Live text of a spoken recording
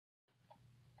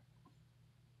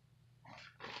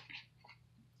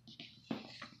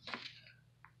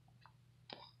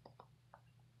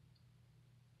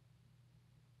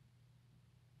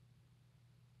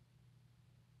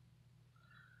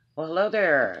Well, hello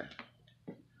there.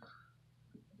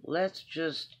 Let's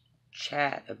just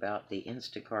chat about the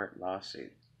Instacart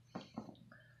lawsuit.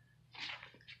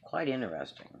 Quite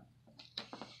interesting.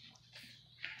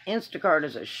 Instacart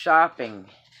is a shopping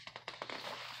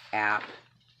app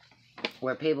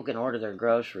where people can order their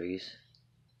groceries,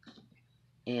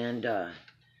 and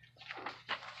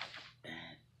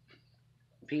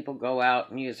people go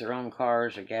out and use their own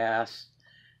cars or gas,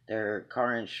 their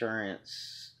car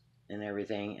insurance, and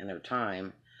everything, and their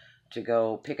time to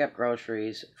go pick up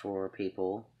groceries for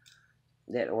people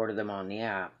that order them on the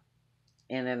app.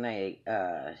 And then they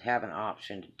have an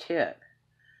option to tip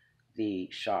the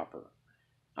shopper.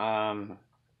 Um,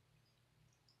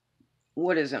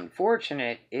 what is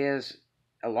unfortunate is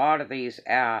a lot of these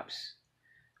apps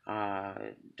uh,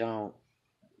 don't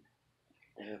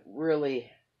really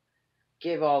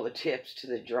give all the tips to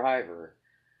the driver.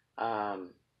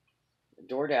 Um,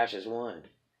 Doordash is one.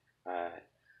 Uh,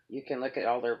 you can look at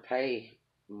all their pay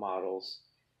models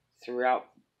throughout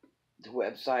the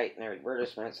website and their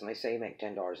advertisements, and they say make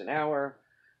 $10 an hour.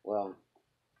 Well,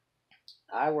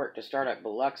 I worked to start up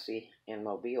Biloxi in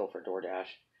Mobile for Doordash,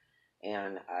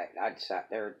 and I'd sat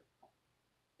there,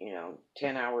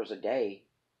 10 hours a day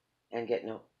and get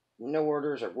no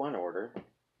orders or one order,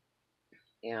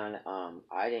 and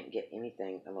I didn't get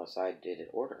anything unless I did an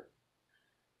order.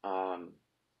 Um,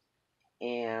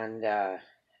 and uh,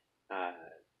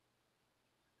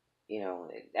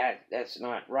 that's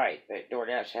not right. But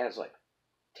DoorDash has like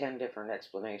 10 different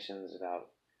explanations about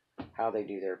how they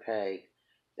do their pay.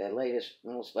 The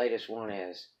most latest one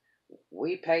is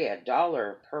we pay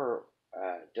 $1 per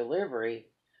delivery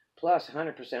plus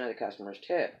 100% of the customer's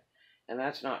tip. And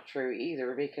that's not true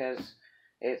either because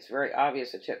it's very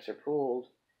obvious the tips are pooled.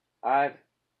 I've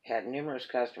had numerous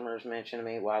customers mention to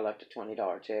me, well, I left a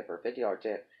 $20 tip or $50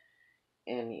 tip.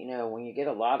 And, when you get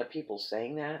a lot of people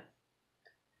saying that,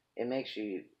 it makes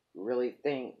you really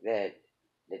think that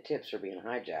the tips are being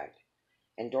hijacked.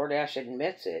 And DoorDash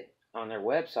admits it on their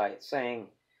website, saying,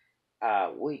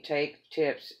 we take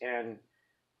tips and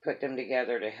put them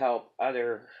together to help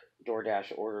other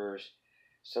DoorDash orders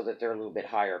so that they're a little bit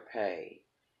higher pay.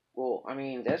 Well, I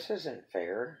mean, this isn't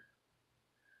fair.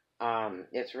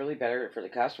 It's really better for the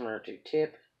customer to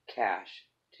tip cash,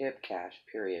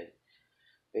 period,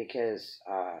 because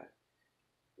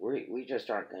we just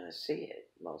aren't going to see it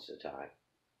most of the time,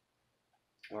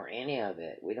 or any of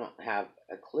it. We don't have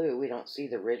a clue. We don't see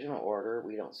the original order.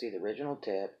 We don't see the original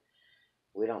tip.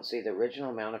 We don't see the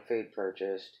original amount of food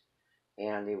purchased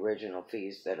and the original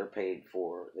fees that are paid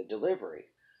for the delivery.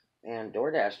 And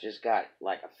DoorDash just got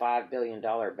like a $5 billion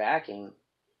backing,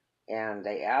 and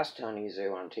they asked Tony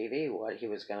Zhu on TV what he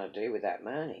was going to do with that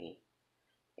money,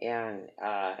 and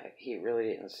he really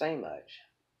didn't say much.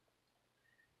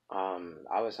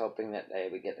 I was hoping that they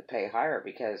would get to pay higher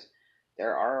because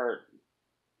there are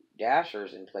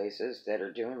dashers in places that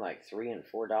are doing like $3 and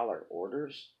 $4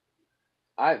 orders.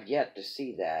 I've yet to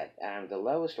see that, and the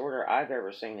lowest order I've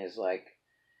ever seen is like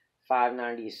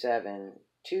 $5.97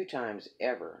 two times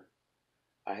ever.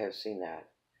 I have seen that.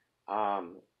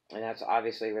 And that's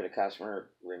obviously where the customer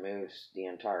removes the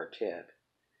entire tip.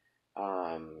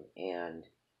 And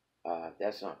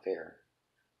that's not fair.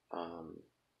 Um,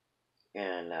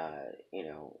 and,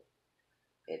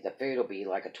 the food will be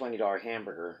like a $20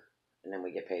 hamburger, and then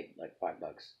we get paid like $5.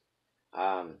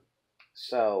 Um,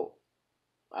 so,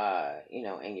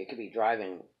 and you could be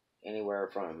driving anywhere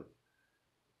from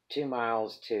 2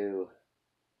 miles to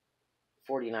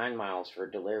 49 miles for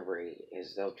delivery,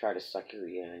 is they'll try to sucker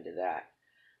you into that.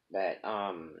 But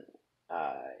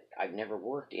uh, I've never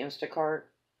worked Instacart.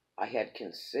 I had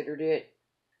considered it.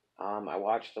 I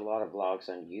watched a lot of vlogs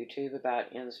on YouTube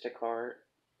about Instacart,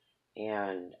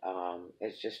 and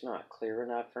it's just not clear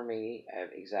enough for me of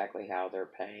exactly how they're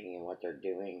paying and what they're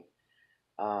doing.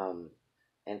 Um,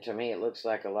 and to me, it looks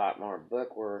like a lot more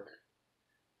bookwork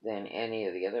than any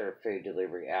of the other food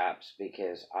delivery apps,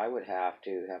 because I would have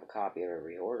to have a copy of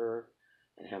every order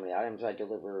and how many items I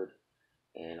delivered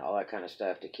and all that kind of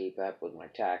stuff to keep up with my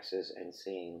taxes and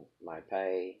seeing my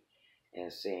pay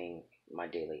and seeing my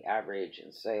daily average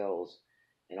and sales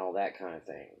and all that kind of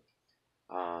thing.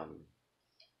 Um,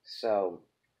 so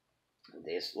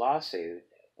this lawsuit,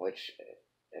 which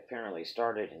apparently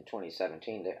started in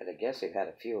 2017, I guess they've had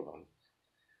a few of them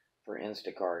for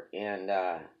Instacart, and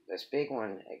this big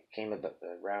one came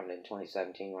around in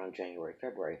 2017, around January,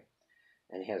 February,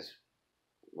 and has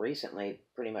recently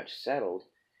pretty much settled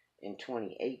in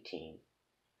 2018,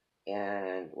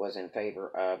 and was in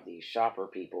favor of the shopper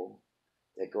people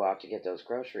that go out to get those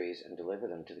groceries and deliver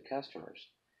them to the customers.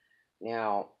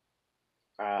 Now,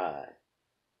 uh,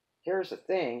 here's the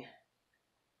thing.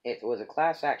 It was a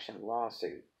class action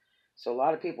lawsuit. So a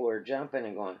lot of people were jumping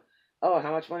and going, "Oh,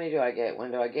 how much money do I get?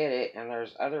 When do I get it?" And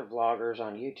there's other vloggers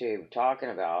on YouTube talking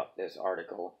about this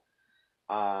article,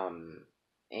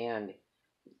 and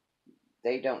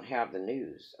they don't have the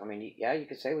news. I mean, yeah, you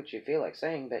can say what you feel like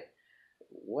saying, but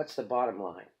what's the bottom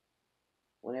line?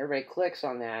 When everybody clicks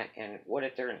on that, and what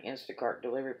if they're an Instacart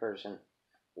delivery person?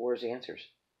 Where's the answers?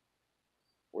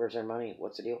 Where's their money?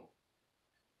 What's the deal?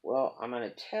 Well, I'm going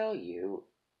to tell you,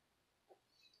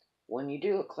 when you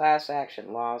do a class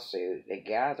action lawsuit, they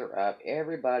gather up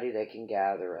everybody they can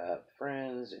gather up,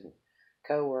 friends and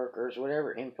coworkers,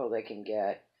 whatever info they can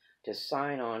get to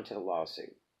sign on to the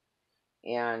lawsuit.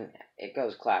 And it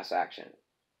goes class action.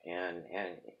 And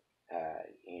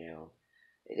you know,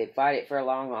 they fight it for a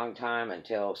long, long time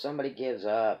until somebody gives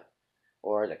up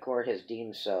or the court has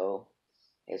deemed so.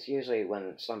 It's usually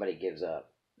when somebody gives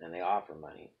up and they offer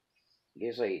money.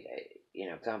 Usually,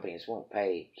 companies won't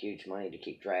pay huge money to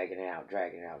keep dragging it out,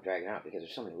 because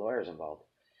there's so many lawyers involved.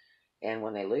 And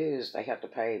when they lose, they have to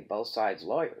pay both sides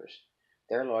lawyers,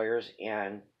 their lawyers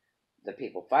and the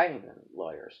people fighting them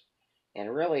lawyers.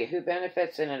 And really, who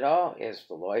benefits in it all is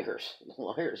the lawyers. The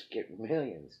lawyers get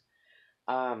millions.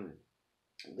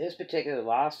 This particular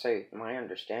lawsuit, my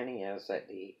understanding is that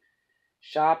the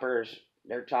shoppers,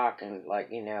 they're talking like,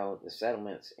 the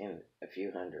settlements in a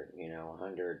few hundred,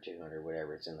 100, 200,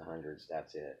 whatever, it's in the hundreds,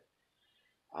 that's it.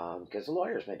 Because the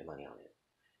lawyers made the money on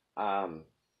it.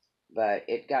 But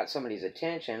it got somebody's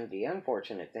attention. The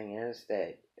unfortunate thing is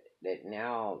that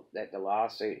now that the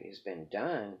lawsuit has been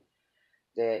done,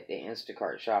 that the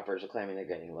Instacart shoppers are claiming they're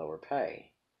getting lower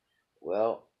pay.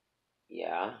 Well,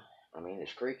 yeah, I mean, the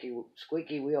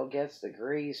squeaky wheel gets the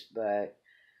grease, but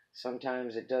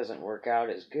sometimes it doesn't work out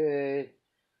as good.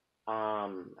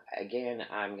 Again,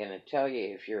 I'm going to tell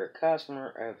you, if you're a customer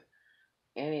of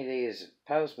any of these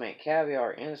Postmate,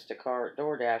 Caviar, Instacart,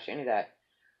 Doordash, any of that,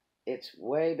 it's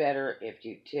way better if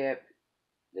you tip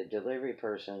the delivery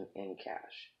person in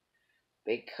cash,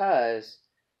 because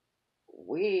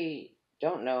we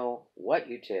don't know what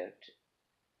you tipped,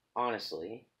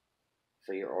 honestly,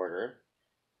 for your order,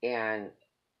 and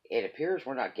it appears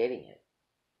we're not getting it.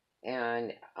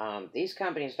 And these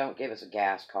companies don't give us a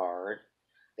gas card.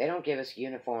 They don't give us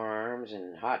uniforms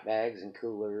and hot bags and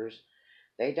coolers.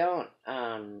 They don't,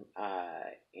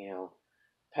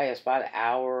 pay us by the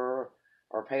hour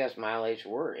or pay us mileage.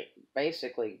 We're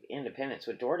basically independent.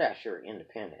 With DoorDash, you're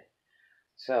independent.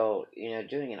 So,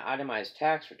 doing an itemized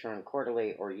tax return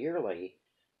quarterly or yearly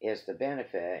is the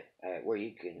benefit, where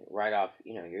you can write off,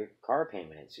 your car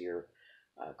payments, your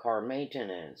car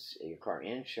maintenance, your car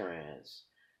insurance,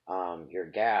 your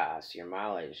gas, your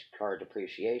mileage, car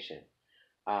depreciation.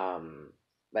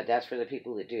 But that's for the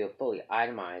people that do a fully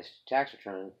itemized tax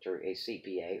return through a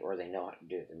CPA, or they know how to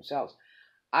do it themselves.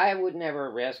 I would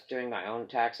never risk doing my own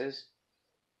taxes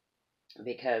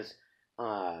because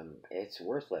it's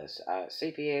worthless.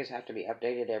 CPAs have to be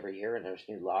updated every year, and there's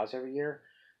new laws every year.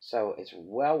 So it's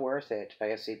well worth it to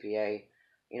pay a CPA,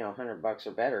 $100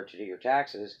 or better to do your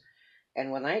taxes.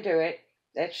 And when they do it,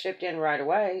 that's shipped in right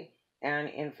away, and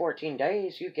in 14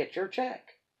 days, you get your check.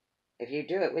 If you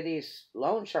do it with these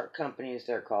loan shark companies,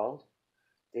 they're called,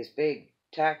 these big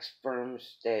tax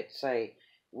firms that say,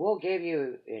 we'll give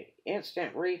you an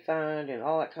instant refund and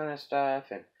all that kind of stuff,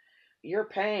 and you're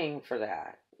paying for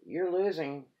that. You're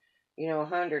losing,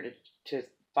 $100 to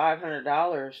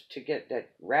 $500 to get that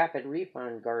rapid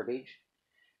refund garbage,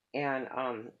 and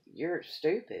you're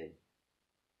stupid.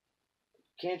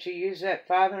 Can't you use that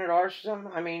 $500 for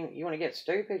something? I mean, you want to get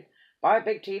stupid? Buy a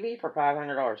big TV for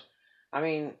 $500. I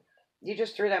mean, you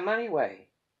just threw that money away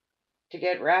to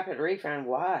get rapid refund.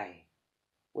 Why?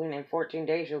 When in 14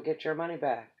 days you'll get your money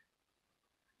back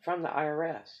from the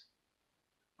IRS.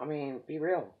 I mean, be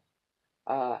real.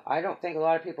 I don't think a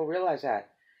lot of people realize that.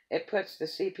 It puts the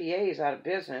CPAs out of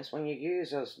business when you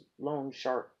use those loan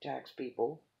shark tax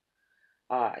people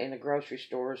in the grocery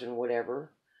stores and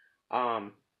whatever.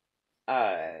 Um,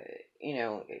 you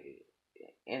know,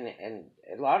 and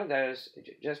a lot of those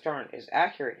just aren't as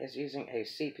accurate as using a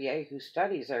CPA who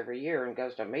studies every year and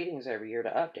goes to meetings every year to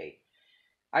update.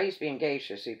 I used to be engaged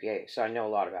to a CPA, so I know a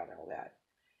lot about all that.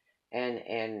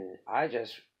 And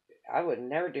I would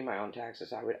never do my own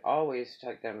taxes. I would always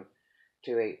take them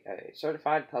to a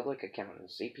certified public accountant,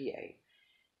 CPA,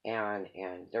 and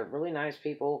they're really nice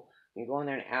people. You go in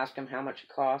there and ask them how much it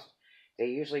costs. They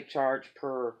usually charge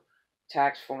per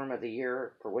tax form of the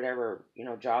year for whatever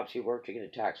jobs you work. You get a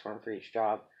tax form for each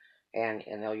job, and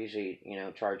they'll usually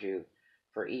charge you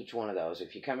for each one of those.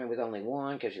 If you come in with only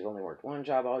one because you've only worked one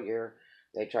job all year,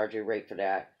 they charge you a rate for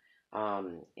that.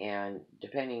 And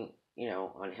depending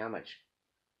on how much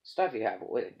stuff you have.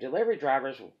 With delivery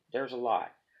drivers, there's a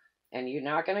lot. And you're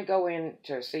not going to go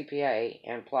into a CPA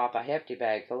and plop a hefty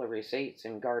bag full of receipts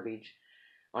and garbage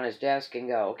on his desk and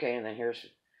go, okay, and then here's,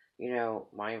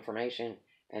 my information,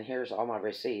 and here's all my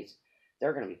receipts.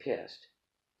 They're going to be pissed.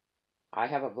 I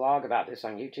have a vlog about this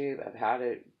on YouTube of how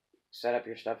to set up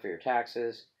your stuff for your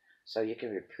taxes so you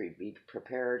can be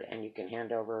prepared and you can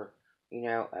hand over,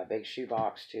 a big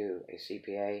shoebox to a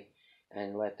CPA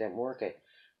and let them work it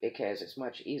because it's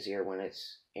much easier when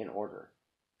it's in order.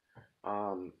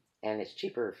 And it's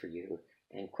cheaper for you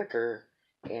and quicker,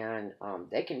 and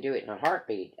they can do it in a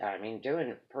heartbeat. I mean,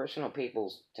 doing personal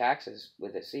people's taxes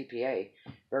with a CPA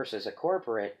versus a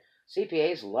corporate,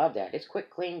 CPAs love that. It's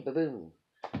quick, clean, boom,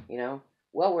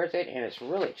 well worth it, and it's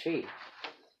really cheap.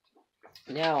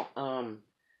 Now,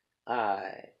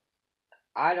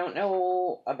 I don't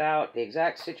know about the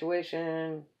exact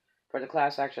situation for the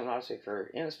class action lawsuit for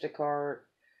Instacart.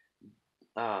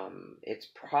 It's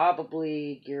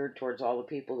probably geared towards all the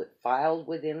people that filed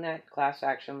within that class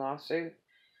action lawsuit.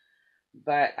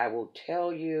 But I will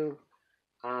tell you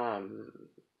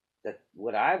that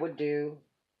what I would do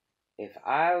if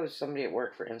I was somebody that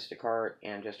worked for Instacart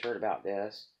and just heard about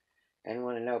this and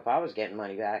want to know if I was getting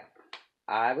money back,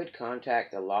 I would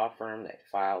contact the law firm that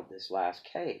filed this last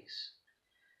case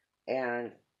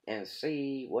and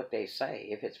see what they say.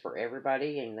 If it's for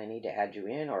everybody and they need to add you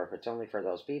in, or if it's only for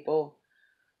those people.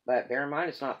 But bear in mind,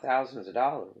 it's not thousands of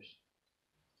dollars.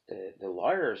 The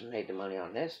lawyers made the money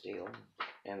on this deal,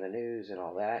 and the news and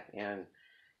all that, and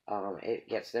it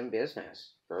gets them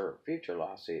business for future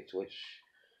lawsuits, which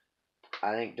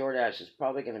I think Doordash is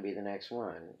probably going to be the next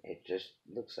one. It just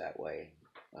looks that way.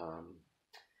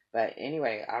 But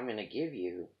anyway, I'm going to give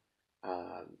you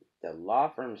the law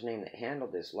firm's name that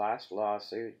handled this last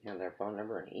lawsuit and their phone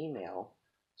number and email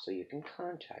so you can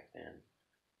contact them.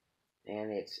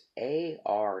 And it's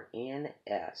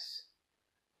ARNS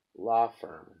Law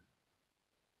Firm.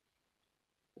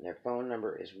 And their phone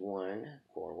number is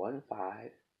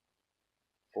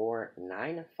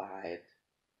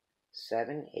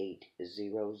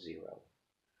 1-415-495-7800.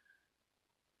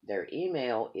 Their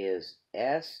email is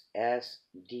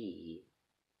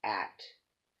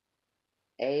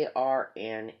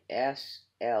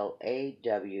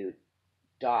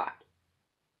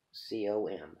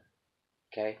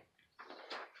Okay?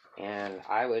 And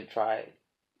I would try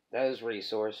those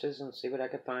resources and see what I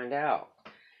could find out.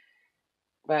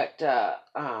 But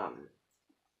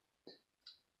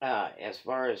as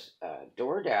far as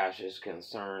Doordash is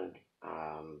concerned,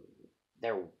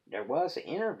 there was an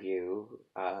interview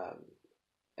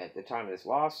at the time of this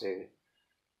lawsuit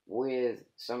with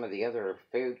some of the other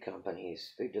food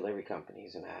delivery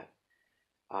companies, and that.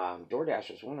 Doordash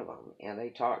was one of them, and they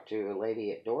talked to a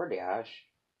lady at Doordash.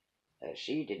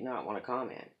 She did not want to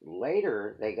comment.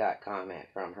 Later, they got comment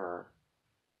from her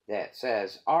that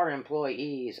says, our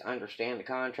employees understand the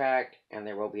contract and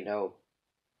there will be no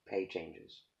pay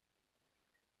changes.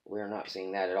 We're not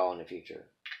seeing that at all in the future.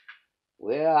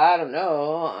 Well, I don't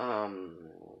know.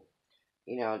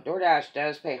 Doordash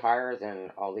does pay higher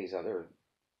than all these other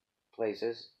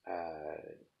places,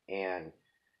 and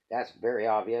that's very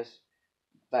obvious.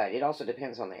 But it also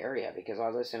depends on the area, because I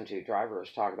listen to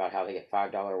drivers talk about how they get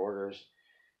 $5 orders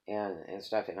and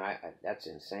stuff, and that's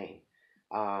insane.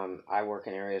 I work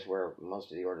in areas where most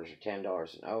of the orders are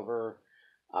 $10 and over.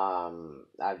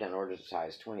 I've done orders as high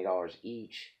as $20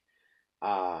 each.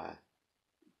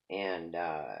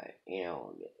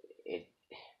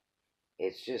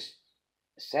 It's just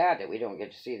sad that we don't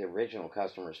get to see the original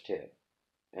customer's tip.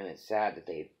 And it's sad that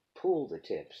they pull the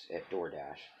tips at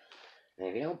Doordash. And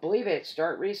if you don't believe it,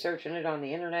 start researching it on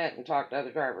the internet and talk to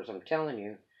other drivers. I'm telling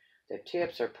you, the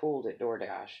tips are pulled at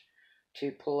Doordash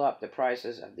to pull up the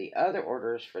prices of the other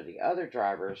orders for the other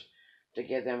drivers to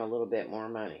give them a little bit more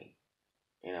money.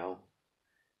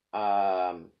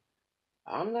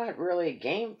 I'm not really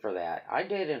game for that. I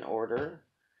did an order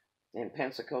in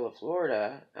Pensacola,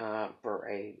 Florida, for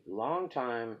a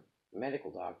long-time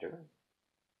medical doctor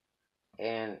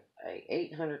and a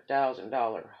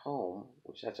 $800,000 home,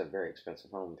 which that's a very expensive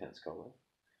home in Pensacola,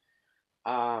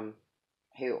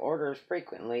 who orders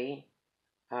frequently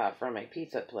from a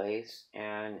pizza place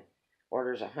and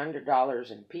orders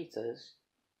 $100 in pizzas,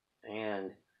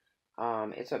 and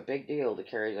it's a big deal to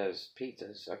carry those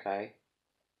pizzas, okay?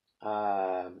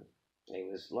 He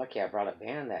was lucky I brought a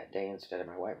van that day instead of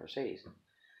my white Mercedes.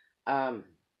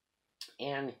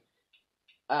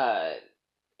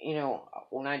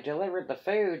 When I delivered the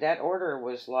food, that order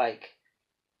was like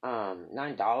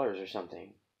 $9 or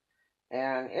something.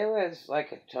 And it was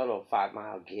like a total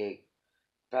 5-mile gig.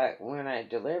 But when I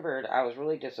delivered, I was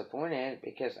really disappointed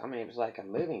because, I mean, it was like a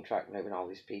moving truck moving all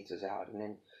these pizzas out. And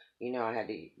then, I had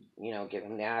to, give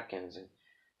them napkins and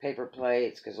paper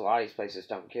plates because a lot of these places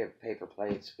don't give paper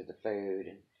plates with the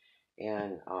food.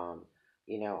 And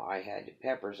I had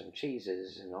peppers and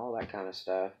cheeses and all that kind of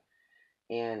stuff.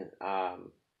 And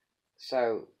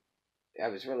so I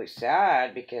was really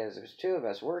sad because there was two of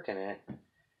us working it.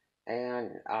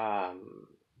 And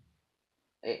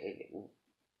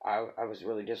I was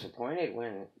really disappointed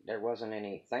when there wasn't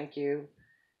any thank you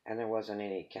and there wasn't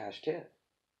any cash tip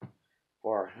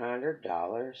for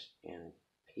 $100 in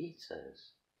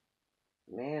pizzas.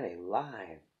 Man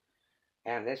alive.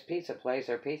 And this pizza place,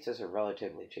 their pizzas are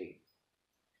relatively cheap.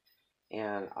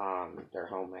 And they're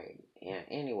homemade. And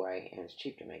anyway, and it's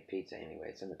cheap to make pizza anyway.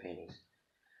 It's in the pennies.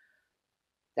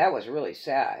 That was really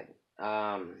sad.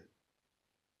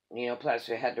 Plus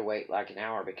we had to wait like an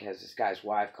hour because this guy's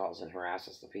wife calls and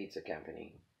harasses the pizza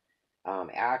company.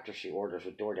 After she orders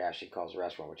with DoorDash, she calls the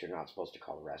restaurant, which you're not supposed to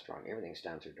call the restaurant. Everything's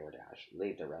done through DoorDash.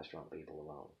 Leave the restaurant people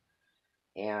alone.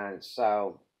 And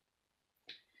so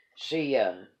she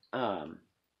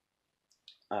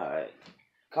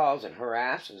calls and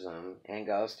harasses them and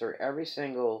goes through every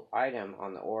single item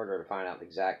on the order to find out the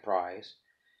exact price.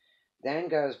 Then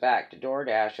goes back to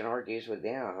DoorDash and argues with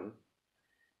them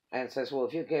and says, well,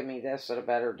 if you give me this at a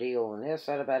better deal and this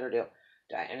at a better deal.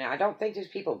 And I don't think these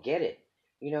people get it.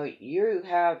 You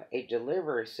have a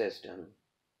delivery system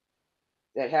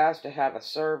that has to have a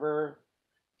server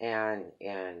and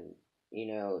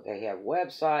they have a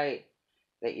website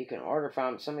that you can order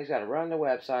from. Somebody's got to run the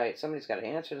website. Somebody's got to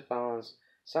answer the phones.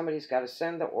 Somebody's got to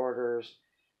send the orders.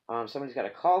 Somebody's got to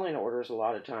call in orders a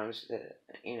lot of times,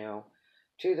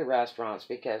 to the restaurants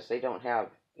because they don't have,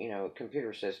 a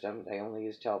computer system. They only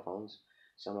use telephones,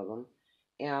 some of them.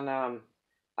 And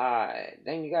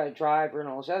then you got a driver and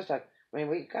all this other stuff. I mean,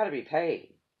 we got to be paid,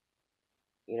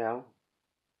 and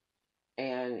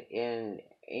in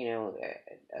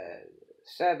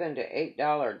 $7 to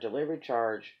 $8 delivery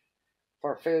charge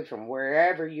for food from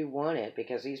wherever you want it,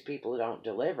 because these people don't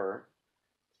deliver,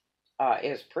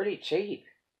 is pretty cheap.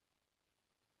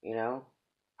 I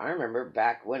remember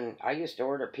back when I used to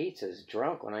order pizzas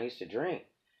drunk when I used to drink,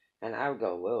 and I would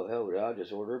go, well, hell, I'll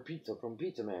just order a pizza from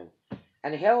Pizza Man.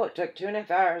 And hell, it took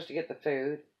 2.5 hours to get the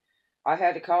food. I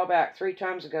had to call back 3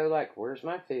 times ago, like, where's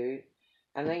my food?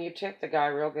 And then you tipped the guy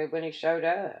real good when he showed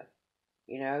up,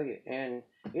 and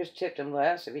you just tipped him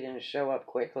less if he didn't show up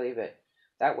quickly. But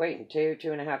that waiting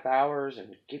 2.5 hours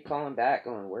and keep calling back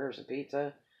going, where's the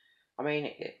pizza? I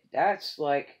mean, that's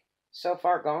like so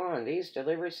far gone. These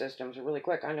delivery systems are really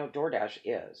quick. I know DoorDash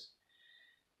is.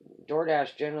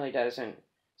 DoorDash generally doesn't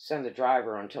send the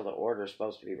driver until the order is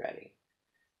supposed to be ready.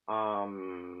 But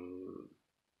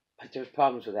there's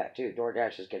problems with that too.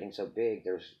 DoorDash is getting so big,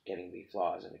 there's getting to be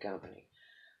flaws in the company.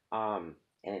 And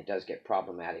it does get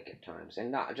problematic at times.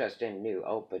 And not just in new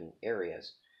open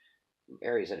areas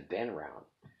that have been around.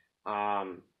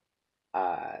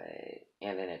 And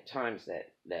then at times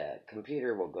that the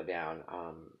computer will go down.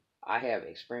 I have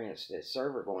experienced the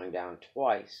server going down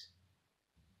twice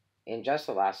in just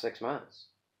the last 6 months.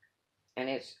 And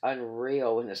it's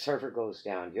unreal when the server goes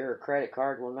down. Your credit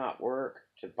card will not work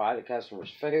to buy the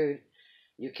customer's food.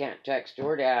 You can't text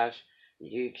DoorDash.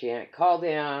 You can't call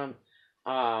them.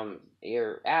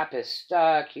 Your app is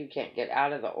stuck. You can't get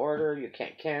out of the order. You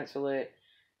can't cancel it.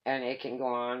 And it can go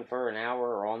on for an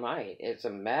hour or all night. It's a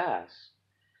mess.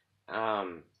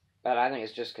 But I think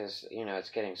it's just because,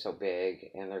 it's getting so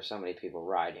big and there's so many people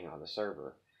riding on the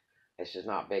server. It's just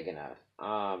not big enough.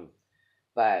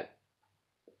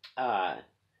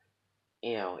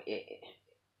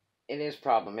 It is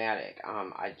problematic.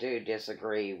 I do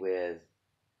disagree with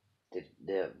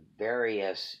the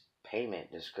various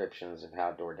payment descriptions of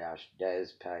how DoorDash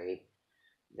does pay.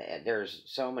 There's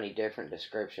so many different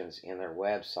descriptions in their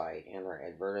website and their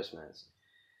advertisements.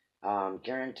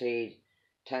 Guaranteed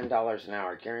 $10 an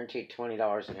hour, guaranteed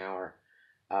 $20 an hour.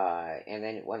 And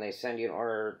then when they send you an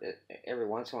order, every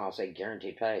once in a while say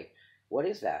guaranteed pay. What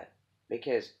is that?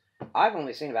 Because I've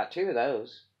only seen about 2 of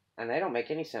those, and they don't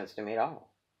make any sense to me at all.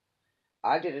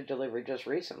 I did a delivery just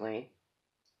recently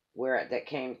that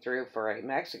came through for a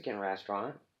Mexican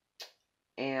restaurant,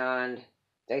 and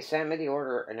they sent me the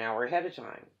order an hour ahead of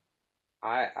time.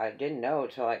 I didn't know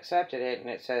until I accepted it, and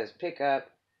it says pick up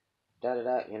in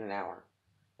an hour.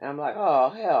 And I'm like, oh,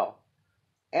 hell.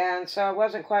 And so I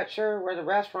wasn't quite sure where the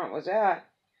restaurant was at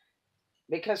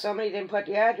because somebody didn't put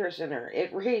the address in there.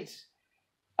 It reads,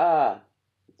 drug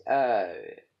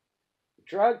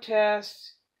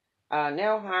tests,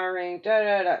 now hiring,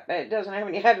 It doesn't have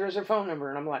any address or phone number.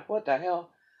 And I'm like, what the hell?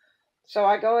 So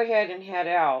I go ahead and head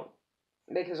out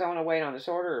because I want to wait on this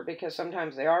order because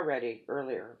sometimes they are ready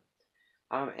earlier.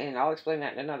 And I'll explain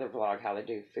that in another vlog how they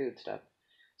do food stuff.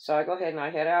 So I go ahead and I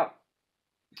head out,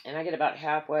 and I get about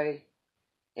halfway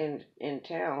in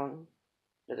town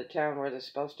to the town where they're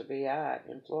supposed to be at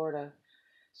in Florida.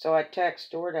 So I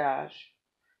text Doordash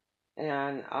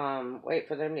and wait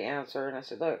for them to answer. And I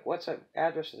said, look, what's the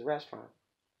address of the restaurant?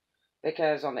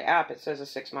 Because on the app it says a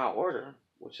 6 mile order,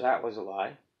 which that was a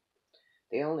lie.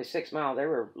 The only 6 mile they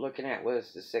were looking at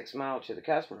was the 6 mile to the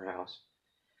customer house,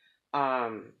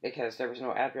 because there was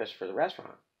no address for the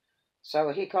restaurant. So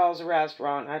he calls the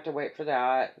restaurant. I have to wait for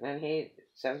that. Then he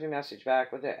sends me a message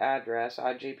back with the address.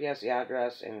 I GPS the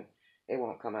address, and it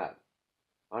won't come up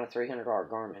on a $300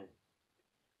 Garmin.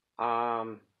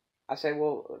 I say,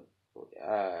 well,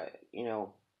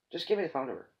 just give me the phone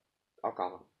number. I'll call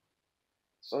them.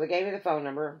 So they gave me the phone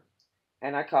number,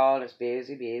 and I called. It's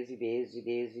busy, busy, busy,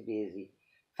 busy, busy.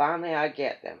 Finally, I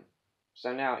get them.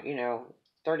 So now,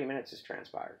 30 minutes has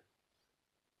transpired.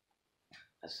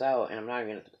 So, and I'm not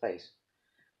even at the place.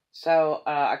 So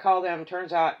I call them.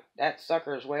 Turns out that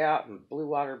sucker is way out in Blue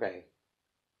Water Bay.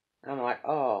 And I'm like,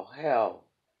 oh, hell.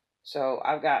 So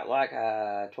I've got like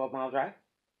a 12-mile drive.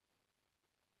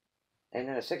 And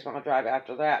then a 6-mile drive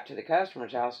after that to the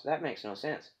customer's house. That makes no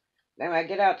sense. Then I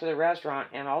get out to the restaurant,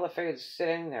 and all the food's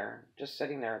sitting there. Just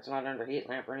sitting there. It's not under a heat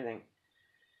lamp or anything.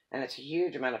 And it's a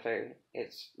huge amount of food.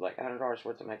 It's like $100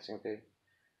 worth of Mexican food.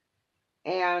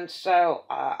 And so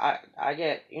I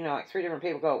get, like 3 different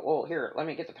people go, well, here, let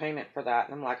me get the payment for that.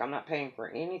 And I'm like, I'm not paying for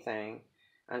anything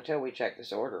until we check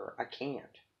this order. I can't.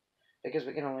 Because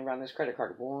we can only run this credit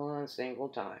card one single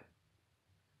time.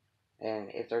 And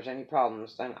if there's any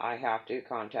problems, then I have to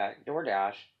contact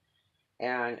Doordash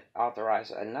and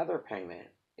authorize another payment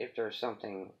if there's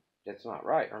something that's not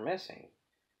right or missing.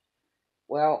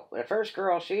 Well, the first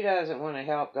girl, she doesn't want to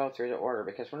help go through the order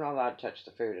because we're not allowed to touch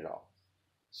the food at all.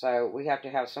 So we have to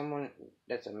have someone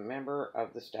that's a member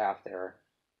of the staff there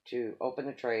to open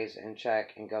the trays and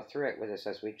check and go through it with us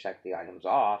as we check the items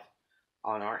off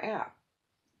on our app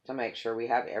to make sure we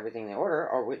have everything in order,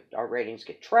 or our ratings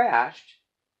get trashed.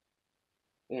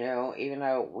 Even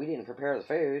though we didn't prepare the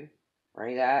food or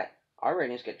any of that, our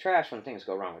ratings get trashed when things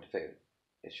go wrong with the food.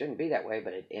 It shouldn't be that way,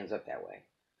 but it ends up that way.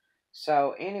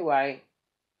 So anyway,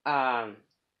 and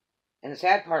the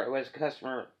sad part was the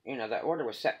customer, that order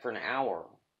was set for an hour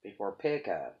before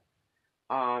pickup.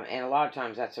 And a lot of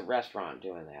times that's a restaurant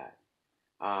doing that.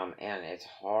 And it's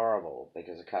horrible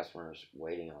because the customer's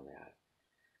waiting on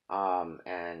that.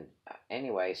 And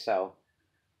anyway, so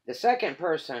the second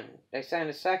person, they send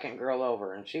a second girl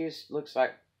over, and she looks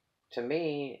like, to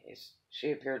me,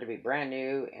 she appeared to be brand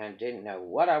new and didn't know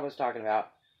what I was talking about.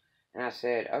 And I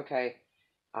said, okay,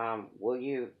 will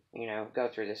you, go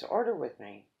through this order with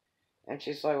me? And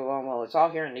she's like, well, it's all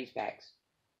here in these bags.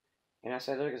 And I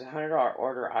said, look, it's a $100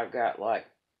 order. I've got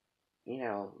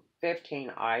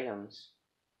 15 items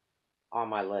on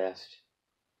my list.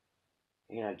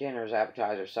 Dinners,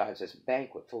 appetizers, sides. It's a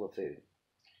banquet full of food.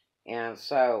 And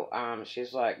so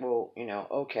she's like, well,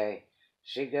 okay.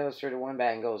 She goes through the one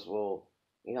bag and goes, well,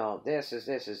 this is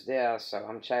this. So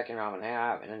I'm checking on an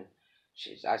app. And then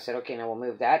I said, okay, now we'll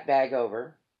move that bag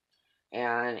over.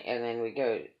 And then we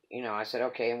go, I said,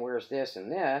 okay, and where's this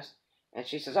and this? And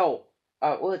she says, well,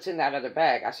 it's in that other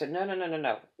bag. I said,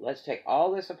 no. Let's take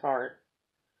all this apart,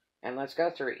 and let's go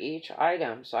through each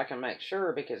item so I can make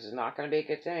sure, because it's not going to be a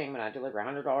good thing when I deliver a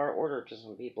 $100 order to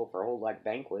some people for a whole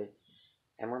banquet,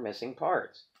 and we're missing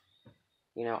parts.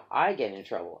 I get in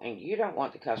trouble, and you don't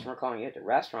want the customer calling you at the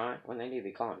restaurant when they need to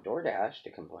be calling DoorDash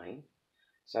to complain.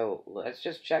 So let's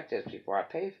just check this before I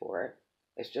pay for it.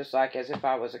 It's just like as if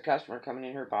I was a customer coming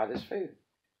in here to buy this food.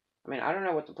 I don't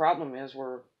know what the problem is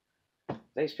where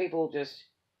these people just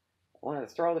want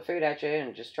to throw the food at you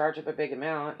and just charge up a big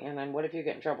amount, and then what if you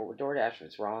get in trouble with DoorDash if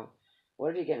it's wrong?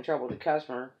 What if you get in trouble with the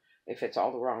customer if it's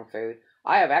all the wrong food?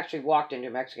 I have actually walked into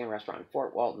a Mexican restaurant in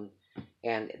Fort Walton,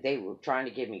 and they were trying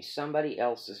to give me somebody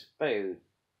else's food,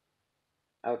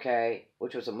 okay,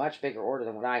 which was a much bigger order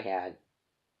than what I had,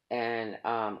 and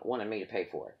wanted me to pay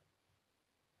for it.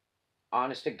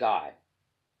 Honest to God.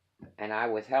 And I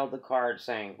withheld the card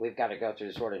saying, we've got to go through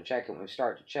this order and check it. When we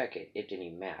started to check it, it didn't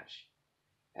even match.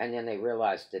 And then they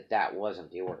realized that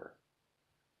wasn't the order.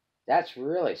 That's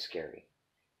really scary.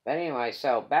 But anyway,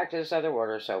 so back to this other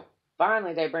order. So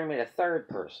finally they bring me the third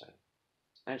person.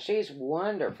 And she's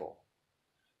wonderful.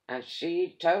 And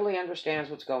she totally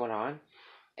understands what's going on.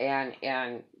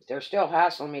 And they're still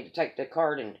hassling me to take the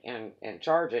card and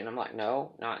charge it. And I'm like,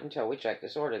 no, not until we check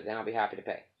this order. Then I'll be happy to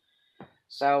pay.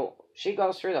 So she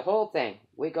goes through the whole thing.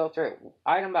 We go through it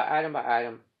item by item by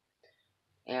item.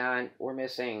 and we're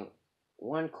missing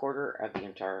 1/4 of the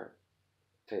entire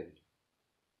food.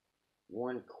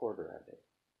 1/4 of it.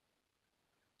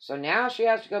 So now she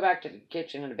has to go back to the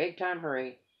kitchen in a big time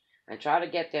hurry and try to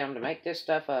get them to make this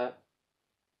stuff up.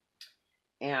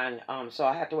 And so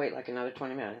I have to wait like another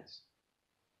 20 minutes.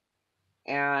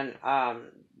 And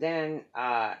then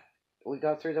we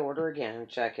go through the order again,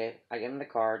 check it. I give them the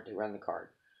card, they run the card.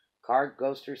 Card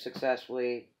goes through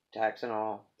successfully, tax and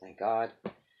all, thank God.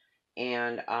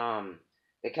 And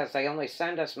because they only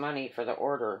send us money for the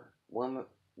order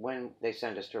when they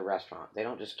send us to a restaurant. They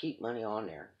don't just keep money on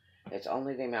there. It's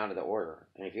only the amount of the order.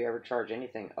 And if you ever charge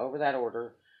anything over that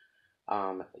order,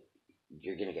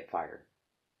 you're gonna get fired.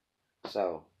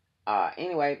 So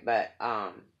anyway, but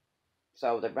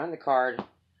so they run the card,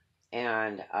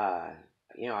 and I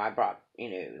brought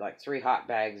like 3 hot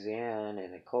bags in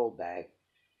and a cold bag,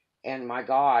 and my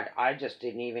God, I just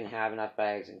didn't even have enough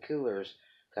bags and coolers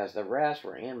because the rest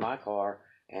were in my car.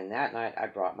 And that night I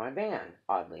brought my van,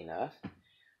 oddly enough,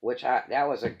 that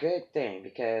was a good thing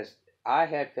because I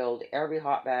had filled every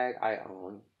hot bag I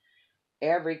own,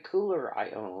 every cooler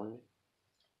I own,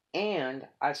 and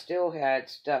I still had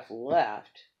stuff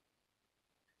left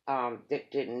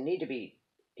that didn't need to be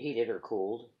heated or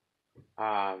cooled.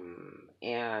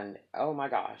 And oh my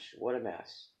gosh, what a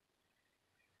mess.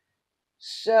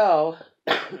 So,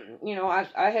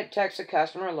 I had texted the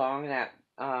customer along that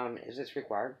is this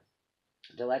required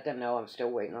to let them know I'm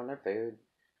still waiting on their food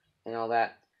and all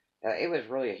that. It was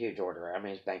really a huge order. I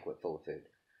mean, it's a banquet full of food.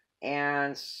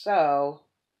 And so,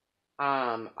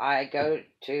 I go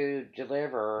to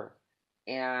deliver,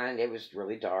 and it was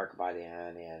really dark by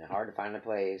then and hard to find a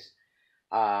place.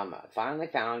 Finally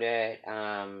found it.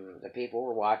 The people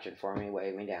were watching for me,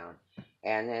 waving me down.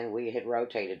 And then we had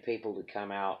rotated people to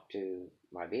come out to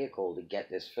my vehicle to get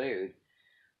this food,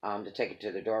 to take it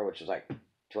to the door, which was like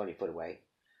 20 foot away,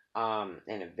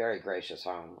 in a very gracious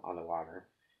home on the water.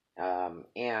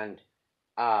 And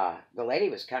the lady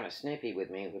was kind of snippy with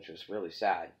me, which was really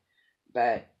sad.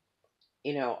 But,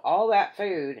 all that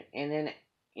food, and then,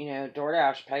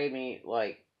 DoorDash paid me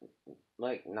like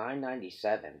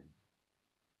 $9.97,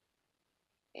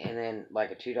 and then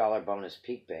like a $2 bonus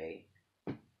peak pay.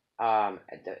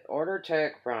 The order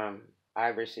took from I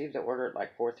received the order at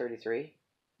like 4:33.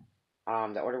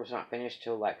 The order was not finished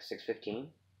till like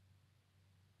 6:15.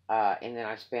 And then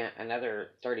I spent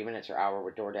another 30 minutes or hour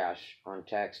with DoorDash on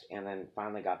text, and then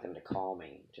finally got them to call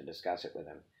me to discuss it with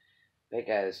them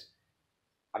because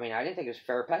I didn't think it was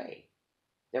fair pay.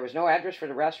 There was no address for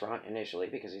the restaurant initially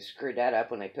because they screwed that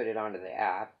up when they put it onto the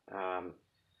app.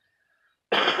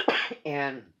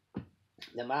 And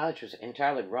the mileage was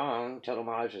entirely wrong. Total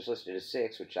mileage was listed as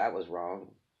 6, which that was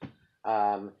wrong.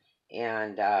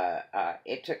 And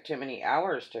it took too many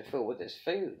hours to fool with this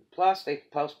food. Plus, they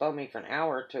postponed me for an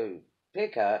hour to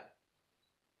pick up,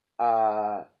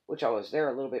 which I was there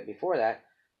a little bit before that,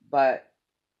 but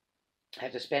I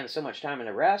had to spend so much time in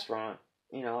the restaurant,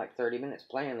 like 30 minutes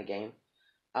playing the game,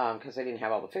 because they didn't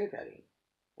have all the food ready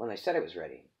when they said it was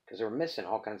ready, because they were missing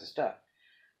all kinds of stuff.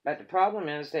 But the problem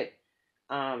is that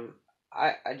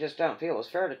I just don't feel it was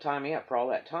fair to tie me up for all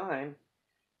that time.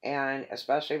 And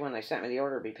especially when they sent me the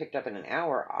order to be picked up in an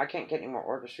hour, I can't get any more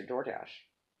orders through DoorDash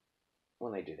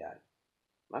when they do that.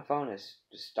 My phone is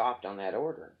just stopped on that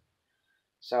order.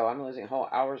 So I'm losing a whole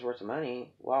hour's worth of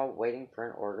money while waiting for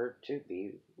an order to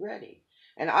be ready.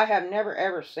 And I have never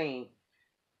ever seen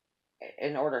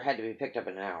an order had to be picked up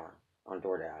in an hour on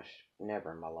DoorDash.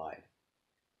 Never in my life.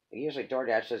 Usually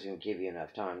DoorDash doesn't even give you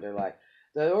enough time. They're like,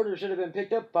 the order should have been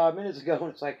picked up 5 minutes ago. And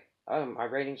it's like, my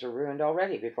ratings are ruined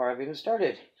already before I've even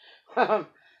started. And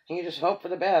you just hope for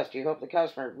the best. You hope the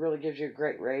customer really gives you a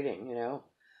great rating,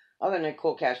 Other than a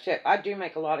cool cash tip. I do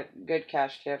make a lot of good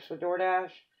cash tips with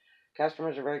DoorDash.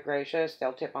 Customers are very gracious.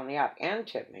 They'll tip on the app and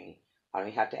tip me. I don't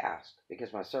even have to ask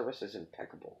because my service is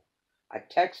impeccable. I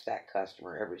text that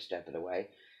customer every step of the way.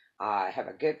 I have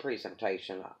a good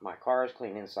presentation. My car is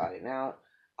clean inside and out.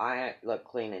 I look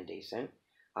clean and decent.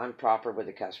 I'm proper with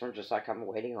the customer, just like I'm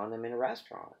waiting on them in a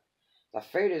restaurant. The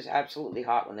food is absolutely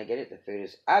hot when they get it. The food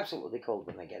is absolutely cold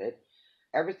when they get it.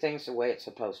 Everything's the way it's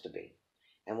supposed to be.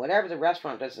 And whatever the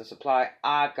restaurant doesn't supply,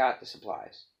 I've got the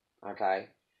supplies. Okay?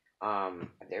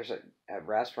 There's a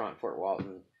restaurant in Fort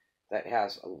Walton that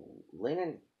has a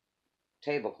linen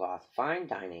tablecloth, fine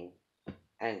dining,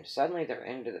 and suddenly they're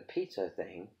into the pizza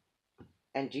thing.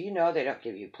 And do you know they don't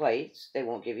give you plates? They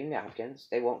won't give you napkins.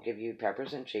 They won't give you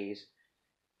peppers and cheese.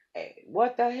 Hey,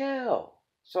 what the hell?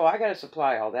 So I got to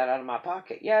supply all that out of my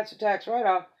pocket. Yeah, it's a tax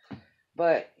write-off.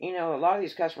 But, a lot of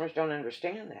these customers don't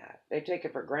understand that. They take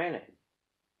it for granted,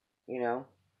 you know.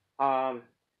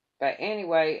 But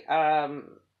anyway,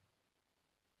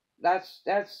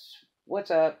 that's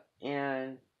what's up,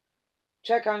 and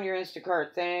check on your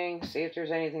Instacart thing, see if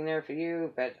there's anything there for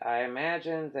you. But I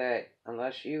imagine that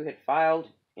unless you had filed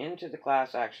into the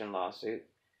class action lawsuit,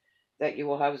 that you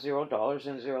will have $0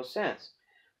 and 0 cents.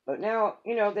 But now,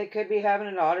 they could be having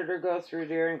an auditor go through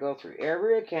there and go through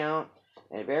every account,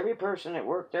 and if every person that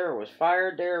worked there was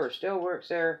fired there or still works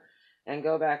there, and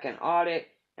go back and audit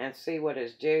and see what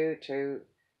is due to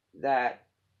that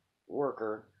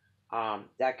worker.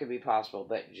 That could be possible,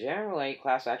 but generally,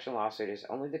 class action lawsuit is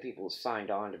only the people who signed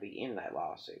on to be in that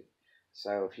lawsuit.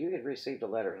 So if you had received a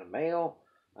letter in the mail,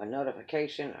 a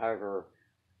notification over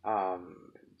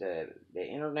the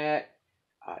internet,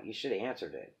 you should have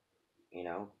answered it. You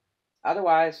know,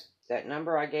 otherwise, that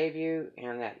number I gave you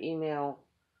and that email,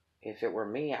 if it were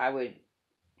me, I would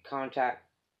contact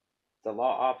the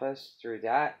law office through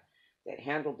that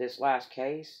handled this last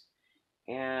case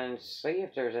and see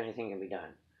if there's anything can be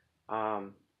done.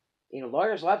 Um,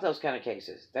 lawyers love those kind of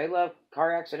cases. They love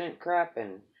car accident crap,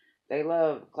 and they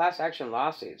love class action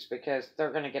lawsuits because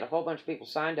they're going to get a whole bunch of people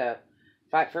signed up,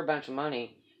 fight for a bunch of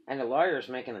money, and the lawyers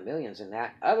making the millions in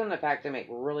that. Other than the fact they make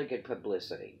really good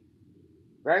publicity,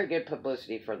 very good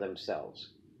publicity for themselves,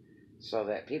 so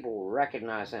that people will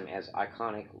recognize them as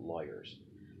iconic lawyers.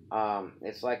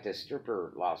 It's like the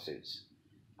stripper lawsuits.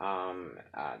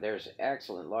 There's an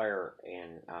excellent lawyer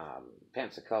in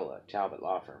Pensacola, Talbot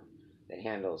Law Firm, that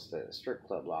handles the strip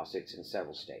club lawsuits in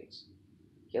several states.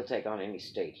 He'll take on any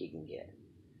state he can get.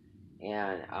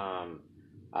 And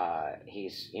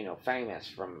he's, famous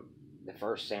from the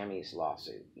first Sammy's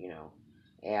lawsuit,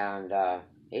 And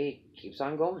he keeps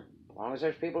on going. As long as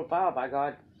there's people to file, by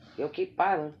God, he'll keep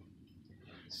filing.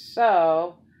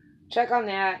 So, check on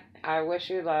that. I wish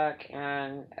you luck,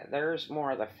 and there's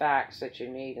more of the facts that you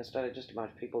need instead of just a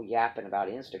bunch of people yapping about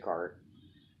Instacart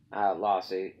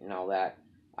lawsuit and all that.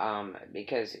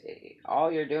 Because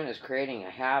all you're doing is creating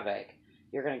a havoc.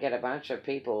 You're going to get a bunch of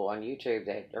people on YouTube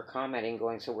that are commenting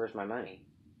going, so where's my money?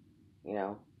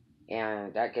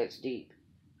 And that gets deep.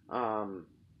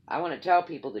 I want to tell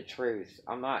people the truth.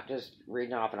 I'm not just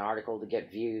reading off an article to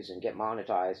get views and get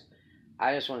monetized.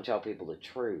 I just want to tell people the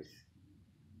truth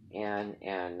and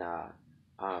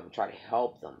try to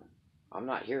help them. I'm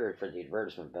not here for the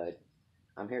advertisement, bud.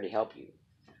 I'm here to help you.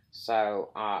 So,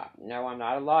 no, I'm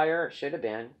not a liar. Should have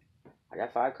been. I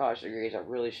got 5 college degrees. I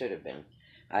really should have been.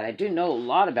 I do know a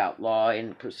lot about law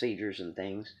and procedures and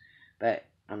things, but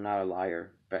I'm not a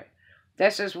liar. But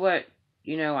this is what,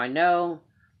 I know,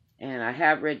 and I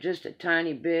have read just a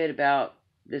tiny bit about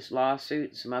this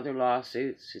lawsuit, some other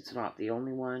lawsuits. It's not the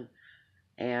only one.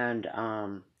 And,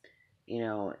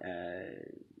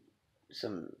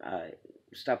 some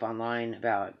stuff online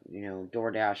about,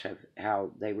 Doordash,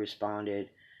 how they responded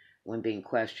when being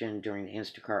questioned during the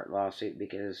Instacart lawsuit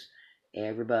because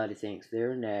everybody thinks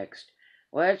they're next.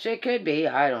 Which it could be,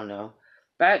 I don't know.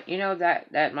 But,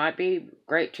 that might be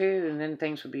great too, and then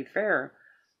things would be fair.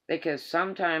 Because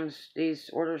sometimes these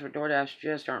orders with DoorDash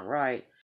just aren't right.